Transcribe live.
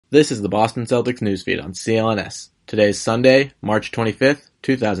This is the Boston Celtics newsfeed on CLNS. Today is Sunday, March 25th,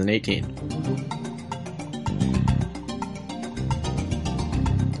 2018.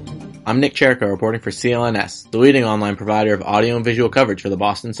 I'm Nick Cherko reporting for CLNS, the leading online provider of audio and visual coverage for the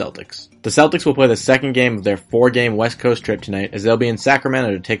Boston Celtics. The Celtics will play the second game of their 4-game West Coast trip tonight as they'll be in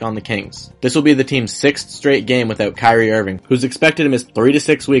Sacramento to take on the Kings. This will be the team's 6th straight game without Kyrie Irving, who's expected to miss 3 to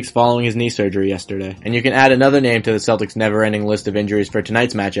 6 weeks following his knee surgery yesterday. And you can add another name to the Celtics' never-ending list of injuries for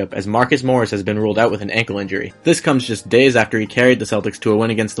tonight's matchup, as Marcus Morris has been ruled out with an ankle injury. This comes just days after he carried the Celtics to a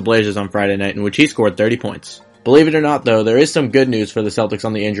win against the Blazers on Friday night, in which he scored 30 points. Believe it or not, though, there is some good news for the Celtics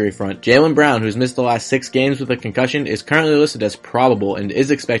on the injury front. Jaylen Brown, who's missed the last 6 games with a concussion, is currently listed as probable and is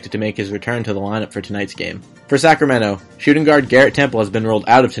expected to make his return to the lineup for tonight's game. For Sacramento, shooting guard Garrett Temple has been ruled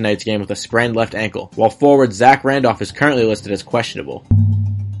out of tonight's game with a sprained left ankle, while forward Zach Randolph is currently listed as questionable.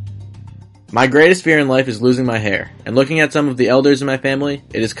 My greatest fear in life is losing my hair, and looking at some of the elders in my family,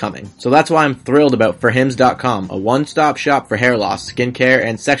 it is coming. So that's why I'm thrilled about forhims.com, a one-stop shop for hair loss, skincare,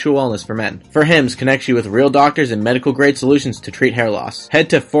 and sexual wellness for men. Forhims connects you with real doctors and medical-grade solutions to treat hair loss. Head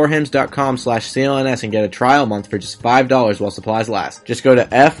to forhims.com/CLNS and get a trial month for just $5 while supplies last. Just go to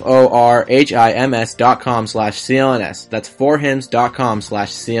forhims.com/CLNS. That's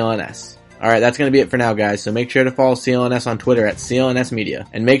forhims.com/CLNS. Alright, that's going to be it for now, guys, so make sure to follow CLNS on Twitter at CLNS Media,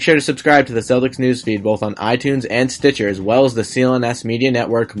 and make sure to subscribe to the Celtics newsfeed both on iTunes and Stitcher, as well as the CLNS Media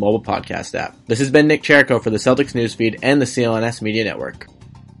Network mobile podcast app. This has been Nick Cherko for the Celtics newsfeed and the CLNS Media Network.